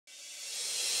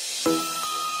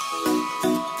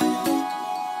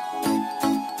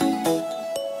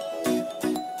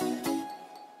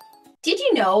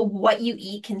know what you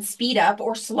eat can speed up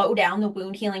or slow down the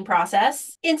wound healing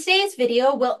process? In today's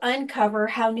video, we'll uncover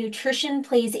how nutrition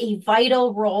plays a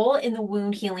vital role in the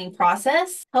wound healing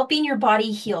process, helping your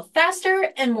body heal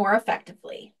faster and more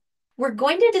effectively. We're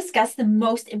going to discuss the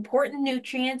most important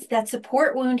nutrients that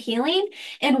support wound healing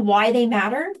and why they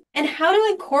matter, and how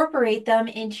to incorporate them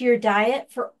into your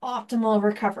diet for optimal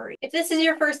recovery. If this is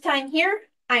your first time here,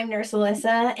 I'm Nurse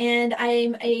Alyssa, and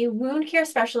I'm a wound care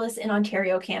specialist in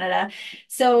Ontario, Canada.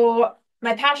 So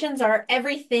my passions are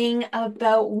everything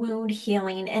about wound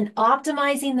healing and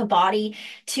optimizing the body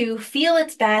to feel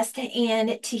its best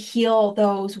and to heal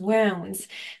those wounds.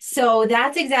 So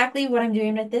that's exactly what I'm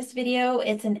doing with this video.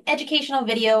 It's an educational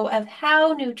video of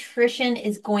how nutrition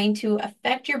is going to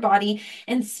affect your body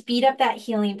and speed up that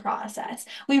healing process.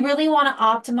 We really want to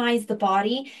optimize the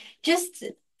body just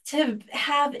to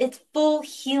have its full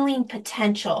healing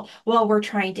potential while we're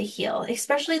trying to heal,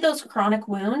 especially those chronic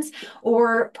wounds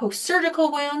or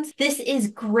post-surgical wounds. This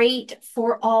is great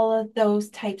for all of those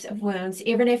types of wounds.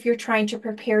 Even if you're trying to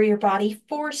prepare your body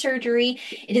for surgery,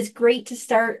 it is great to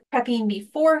start prepping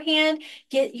beforehand,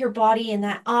 get your body in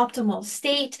that optimal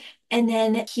state, and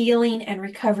then healing and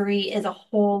recovery is a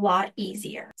whole lot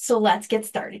easier. So let's get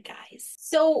started, guys.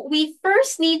 So we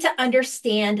first need to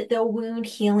understand the wound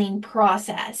healing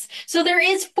process. So there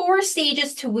is 4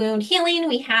 stages to wound healing.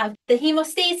 We have the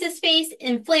hemostasis phase,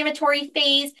 inflammatory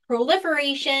phase,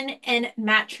 proliferation, and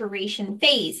maturation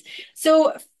phase.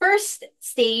 So first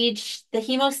stage, the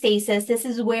hemostasis, this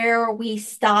is where we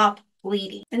stop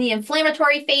bleeding. And the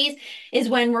inflammatory phase is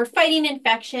when we're fighting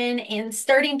infection and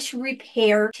starting to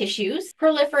repair tissues.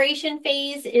 Proliferation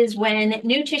phase is when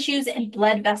new tissues and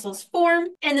blood vessels form.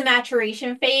 And the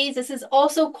maturation phase, this is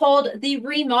also called the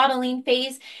remodeling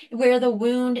phase, where the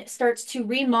wound starts to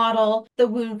remodel, the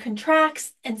wound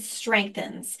contracts and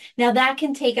strengthens. Now that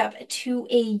can take up to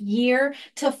a year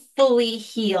to fully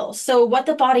heal. So what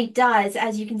the body does,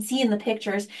 as you can see in the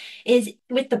pictures, is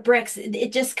with the bricks,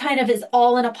 it just kind of is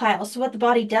all in a pile. So what the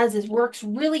body does is works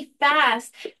really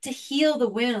fast to heal the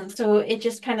wound. So it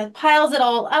just kind of piles it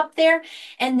all up there.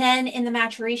 And then in the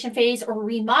maturation phase or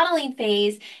remodeling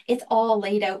phase, it's all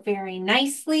laid out very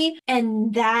nicely.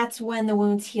 And that's when the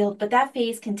wound's healed. But that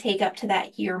phase can take up to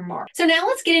that year mark. So now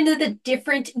let's get into the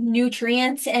different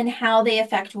nutrients and how they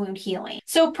affect wound healing.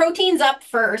 So protein's up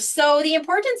first. So the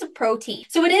importance of protein.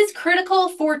 So it is critical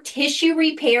for tissue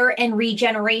repair and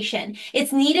regeneration.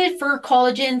 It's needed for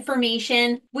collagen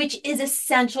formation, which is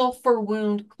essential for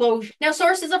wound closure. Now,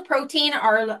 sources of protein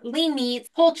are lean meats,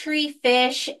 poultry,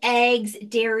 fish, eggs,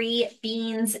 dairy,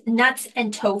 beans, nuts,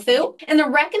 and tofu. And the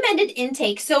recommended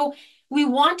intake. So we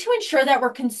want to ensure that we're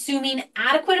consuming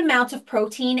adequate amounts of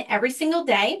protein every single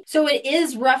day. So it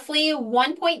is roughly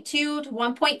 1.2 to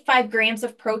 1.5 grams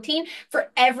of protein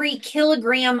for every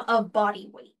kilogram of body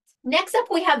weight. Next up,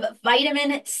 we have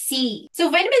vitamin C. So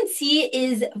vitamin C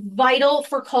is vital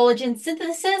for collagen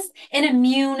synthesis and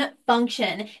immune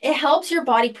function. It helps your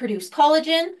body produce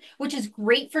collagen, which is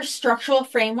great for structural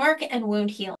framework and wound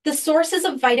healing. The sources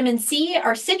of vitamin C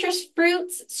are citrus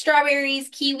fruits, strawberries,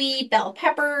 kiwi, bell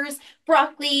peppers,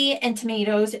 broccoli, and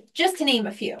tomatoes, just to name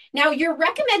a few. Now, your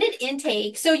recommended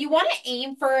intake, so you want to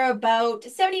aim for about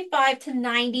 75 to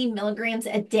 90 milligrams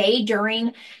a day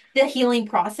during the healing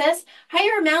process.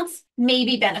 Higher amounts may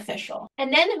be beneficial.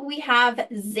 And then we have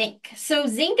zinc. So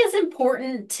zinc is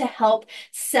important to help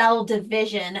cell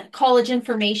division, collagen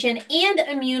formation, and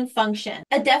immune function.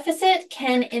 A deficit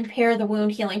can impair the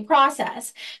wound healing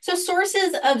process. So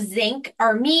sources of zinc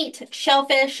are meat,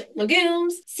 shellfish,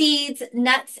 legumes, seeds,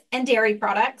 nuts, and dairy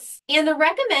products. And the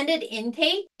recommended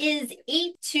intake is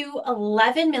 8 to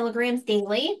 11 milligrams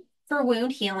daily for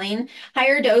wound healing.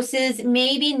 Higher doses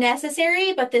may be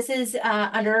necessary, but this is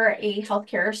under a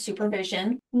healthcare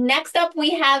supervision. Next up,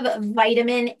 we have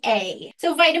vitamin A.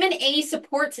 So vitamin A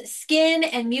supports skin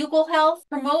and mucal health,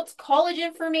 promotes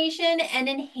collagen formation, and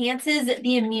enhances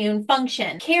the immune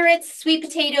function. Carrots, sweet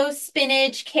potatoes,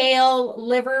 spinach, kale,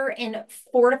 liver, and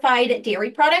fortified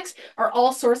dairy products are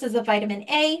all sources of vitamin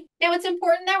A. Now, it's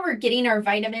important that we're getting our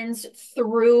vitamins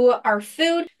through our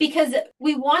food because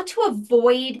we want to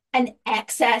avoid an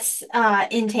excess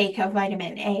intake of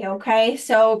vitamin A, okay?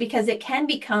 So because it can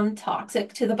become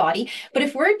toxic to the body. But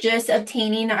if we're just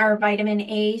obtaining our vitamin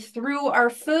A through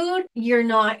our food, you're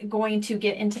not going to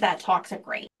get into that toxic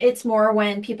rate. It's more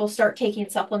when people start taking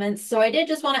supplements. So I did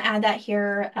just want to add that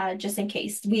here just in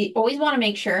case. We always want to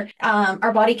make sure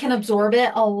our body can absorb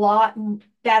it a lot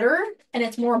better and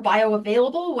it's more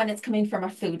bioavailable when it's coming from a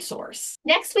food source.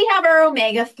 Next, we have our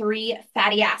omega-3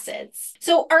 fatty acids.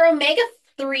 So our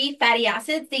omega-3 fatty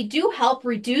acids, they do help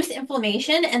reduce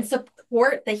inflammation and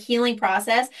support the healing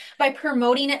process by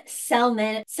promoting cell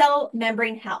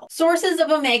membrane health. Sources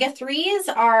of omega-3s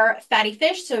are fatty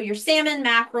fish, so your salmon,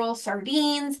 mackerel,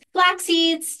 sardines, flax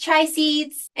seeds, chia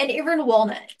seeds, and even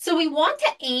walnut. So we want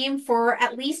to aim for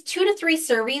at least 2 to 3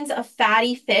 servings of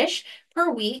fatty fish per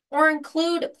week, or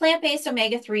include plant-based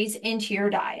omega-3s into your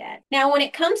diet. Now, when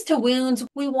it comes to wounds,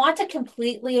 we want to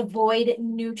completely avoid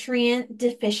nutrient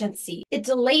deficiency. It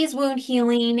delays wound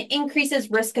healing,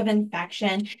 increases risk of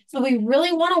infection. So we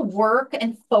really want to work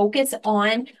and focus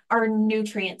on our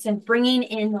nutrients and bringing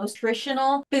in those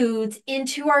nutritional foods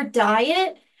into our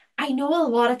diet. I know a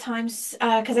lot of times,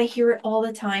 because I hear it all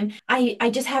the time,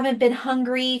 I just haven't been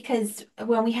hungry because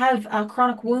when we have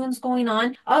chronic wounds going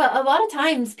on, a lot of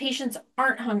times patients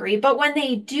aren't hungry. But when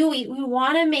they do eat, we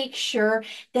want to make sure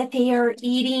that they are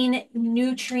eating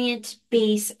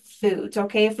nutrient-based foods,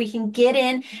 okay? If we can get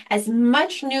in as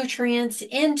much nutrients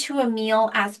into a meal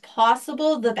as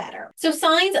possible, the better. So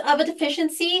signs of a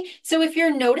deficiency. So if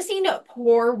you're noticing a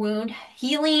poor wound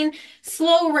healing,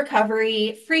 slow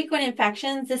recovery, frequent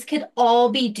infections, this could all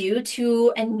be due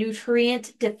to a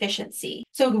nutrient deficiency.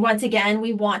 So once again,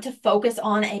 we want to focus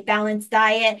on a balanced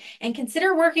diet and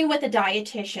consider working with a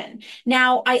dietitian.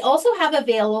 Now, I also have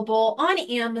available on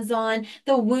Amazon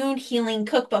the Wound Healing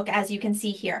Cookbook, as you can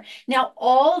see here. Now,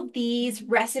 all these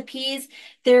recipes,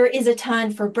 there is a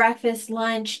ton for breakfast,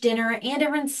 lunch, dinner, and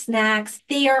even snacks.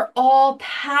 They are all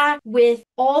packed with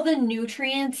all the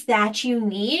nutrients that you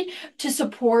need to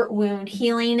support wound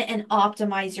healing and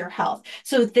optimize your health.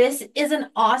 So this is an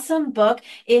awesome book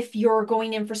if you're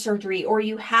going in for surgery, or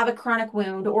you have a chronic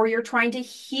wound, or you're trying to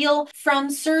heal from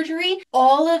surgery.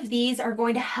 All of these are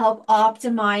going to help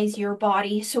optimize your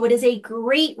body. So it is a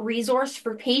great resource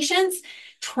for patients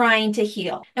trying to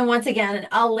heal. And once again,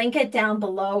 I'll link it down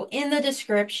below in the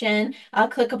description, a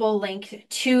clickable link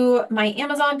to my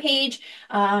Amazon page,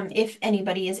 if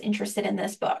anybody is interested in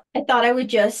this book. I thought I would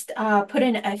just put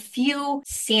in a few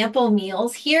sample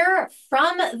meals here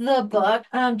from the book,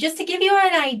 just to give you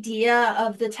an idea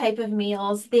of the type of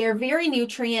meals. They're very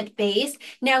nutrient based.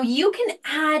 Now you can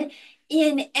add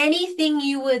in anything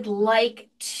you would like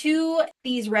to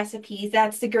these recipes.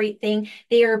 That's the great thing.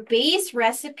 They are base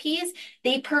recipes.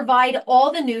 They provide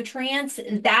all the nutrients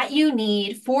that you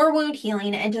need for wound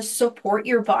healing and to support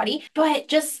your body. But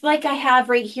just like I have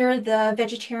right here, the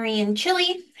vegetarian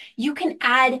chili, you can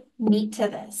add meat to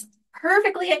this.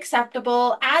 Perfectly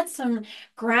acceptable. Add some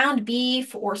ground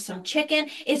beef or some chicken.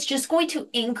 It's just going to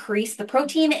increase the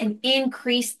protein and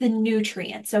increase the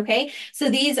nutrients, okay? So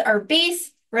these are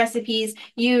base recipes.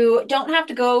 You don't have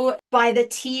to go by the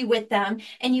T with them,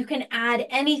 and you can add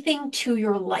anything to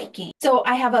your liking. So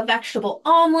I have a vegetable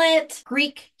omelet,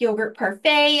 Greek yogurt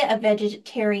parfait, a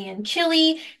vegetarian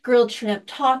chili, grilled shrimp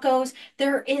tacos.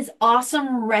 There is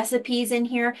awesome recipes in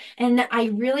here, and I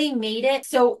really made it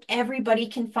so everybody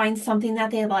can find something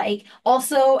that they like.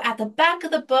 Also, at the back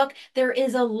of the book, there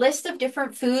is a list of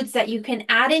different foods that you can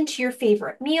add into your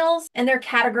favorite meals, and they're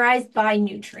categorized by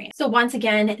nutrients. So once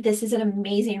again, this is an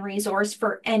amazing resource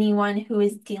for anyone who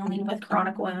is dealing with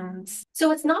chronic wounds.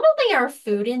 So it's not only our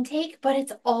food intake, but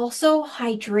it's also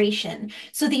hydration.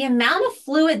 So the amount of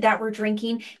fluid that we're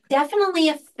drinking definitely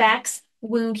affects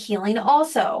wound healing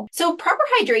also. So proper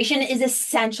hydration is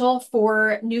essential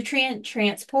for nutrient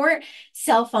transport,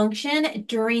 cell function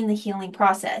during the healing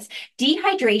process.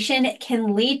 Dehydration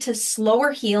can lead to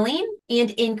slower healing and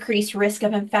increased risk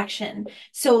of infection.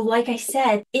 So like I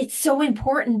said, it's so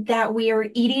important that we are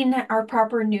eating our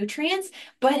proper nutrients,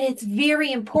 but it's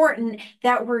very important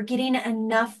that we're getting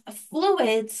enough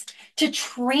fluids to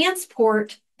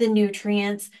transport the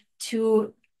nutrients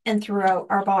to and throughout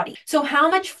our body. So how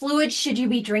much fluid should you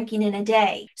be drinking in a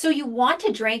day? So you want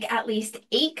to drink at least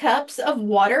 8 cups of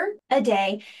water a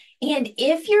day. And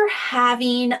if you're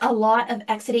having a lot of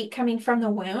exudate coming from the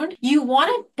wound, you want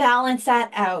to balance that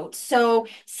out. So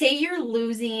say you're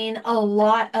losing a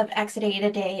lot of exudate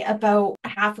a day, about a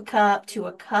half a cup to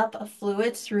a cup of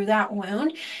fluids through that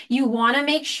wound, you want to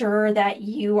make sure that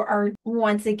you are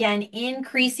once again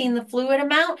increasing the fluid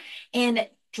amount and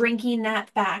drinking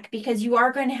that back, because you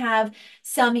are going to have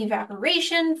some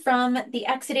evaporation from the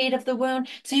exudate of the wound.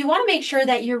 So you want to make sure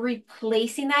that you're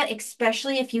replacing that,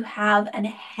 especially if you have a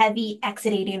heavy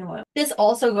exudating wound. This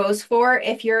also goes for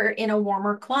if you're in a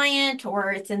warmer climate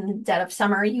or it's in the dead of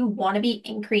summer, you want to be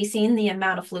increasing the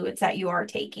amount of fluids that you are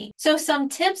taking. So some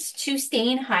tips to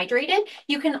staying hydrated: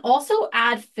 you can also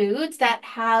add foods that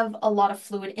have a lot of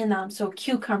fluid in them. So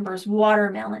cucumbers,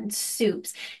 watermelon,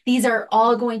 soups. These are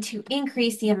all going to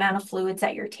increase the amount of fluids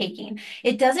that you're taking.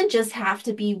 It doesn't just have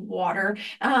to be water.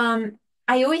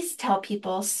 I always tell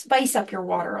people spice up your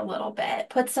water a little bit.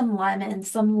 Put some lemon,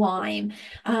 some lime,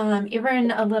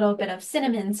 even a little bit of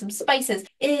cinnamon, some spices.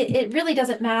 It really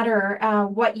doesn't matter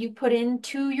what you put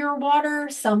into your water,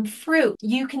 some fruit.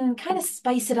 You can kind of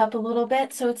spice it up a little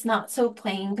bit so it's not so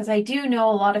plain, because I do know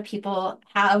a lot of people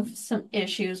have some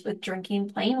issues with drinking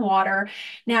plain water.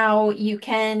 Now, you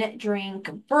can drink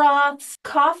broths.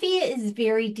 Coffee is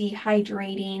very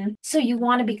dehydrating, so you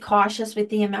want to be cautious with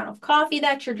the amount of coffee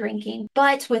that you're drinking.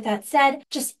 But with that said,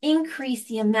 just increase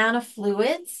the amount of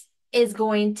fluids is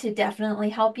going to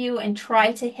definitely help you, and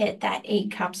try to hit that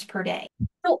 8 cups per day.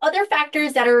 So other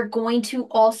factors that are going to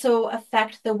also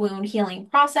affect the wound healing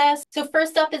process. So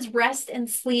first up is rest and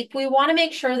sleep. We want to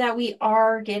make sure that we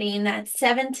are getting that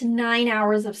 7 to 9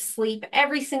 hours of sleep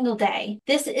every single day.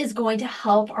 This is going to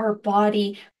help our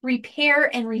body repair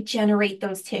and regenerate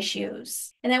those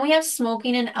tissues. And then we have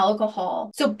smoking and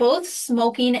alcohol. So both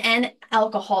smoking and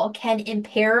alcohol can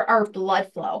impair our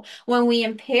blood flow. When we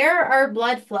impair our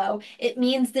blood flow, it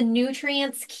means the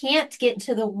nutrients can't get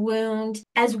to the wound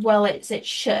as well as it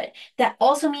should. That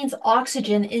also means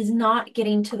oxygen is not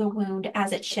getting to the wound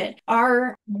as it should.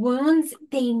 Our wounds,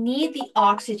 they need the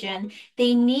oxygen,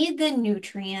 they need the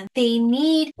nutrients, they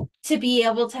need to be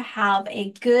able to have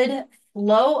a good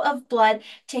flow of blood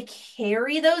to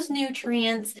carry those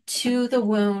nutrients to the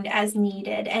wound as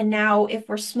needed. And now, if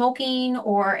we're smoking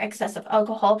or excessive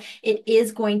alcohol, it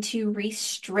is going to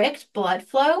restrict blood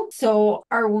flow. So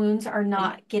our wounds are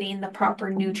not getting the proper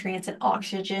nutrients and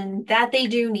oxygen that they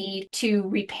do need to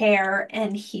repair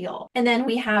and heal. And then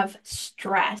we have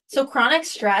stress. So chronic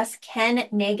stress can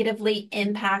negatively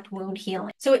impact wound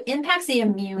healing. So it impacts the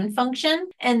immune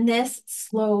function, and this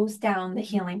slows down the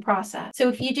healing process. So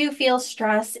if you do feel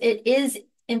stress, it is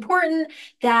important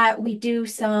that we do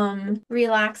some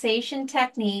relaxation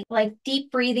technique like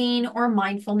deep breathing or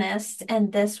mindfulness,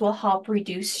 and this will help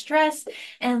reduce stress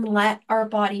and let our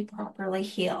body properly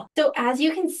heal. So as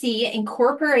you can see,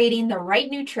 incorporating the right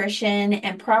nutrition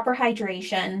and proper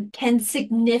hydration can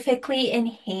significantly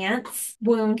enhance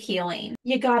wound healing.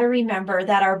 You got to remember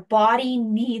that our body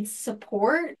needs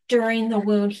support during the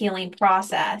wound healing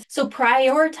process. So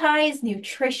prioritize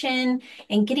nutrition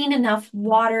and getting enough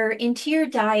water into your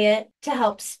diet to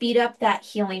help speed up that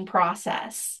healing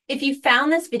process. If you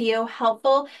found this video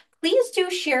helpful, please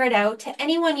do share it out to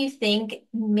anyone you think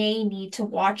may need to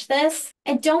watch this.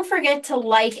 And don't forget to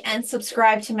like and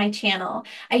subscribe to my channel.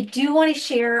 I do want to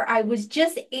share, I was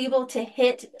just able to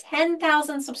hit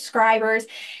 10,000 subscribers,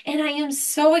 and I am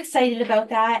so excited about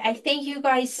that. I thank you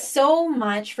guys so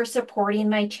much for supporting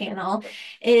my channel.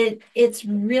 It's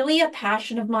really a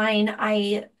passion of mine.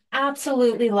 I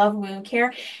absolutely love wound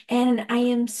care, and I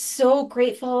am so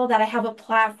grateful that I have a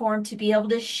platform to be able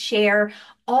to share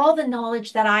all the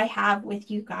knowledge that I have with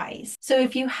you guys. So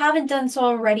if you haven't done so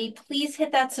already, please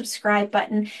hit that subscribe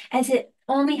button, as it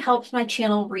only helps my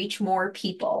channel reach more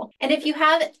people. And if you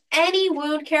have any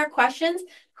wound care questions,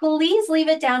 please leave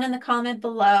it down in the comment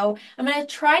below. I'm going to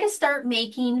try to start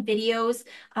making videos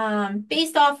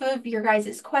based off of your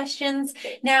guys' questions.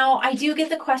 Now, I do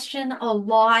get the question a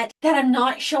lot that I'm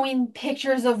not showing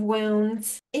pictures of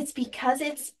wounds. It's because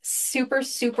it's super,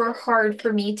 super hard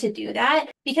for me to do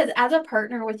that, because as a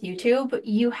partner with YouTube,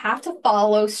 you have to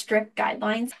follow strict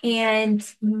guidelines. And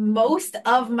most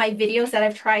of my videos that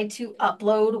I've tried to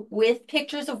upload with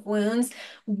pictures of wounds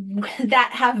that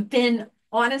have been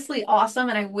honestly awesome,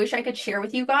 and I wish I could share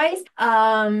with you guys,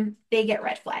 they get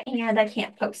red flag and I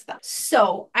can't post them.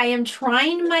 So I am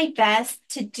trying my best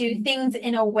to do things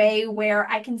in a way where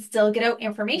I can still get out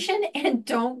information and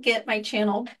don't get my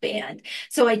channel banned.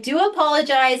 So I do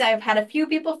apologize. I've had a few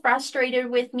people frustrated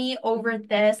with me over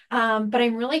this, but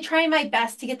I'm really trying my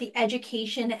best to get the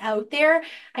education out there.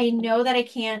 I know that I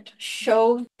can't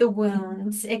show the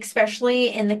wounds, especially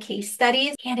in the case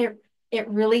studies, and it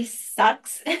really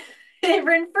sucks.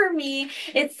 Even for me,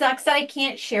 it sucks that I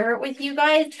can't share it with you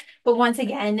guys. But once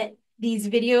again, these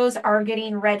videos are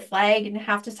getting red flagged, and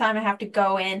half the time I have to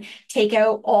go in, take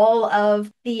out all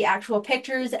of the actual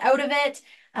pictures out of it,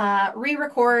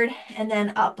 re-record, and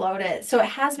then upload it. So it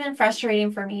has been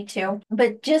frustrating for me too.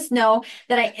 But just know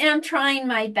that I am trying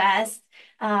my best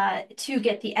to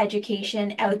get the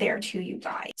education out there to you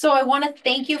guys. So I want to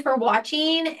thank you for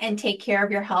watching, and take care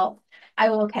of your health. I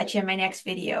will catch you in my next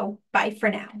video. Bye for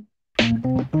now.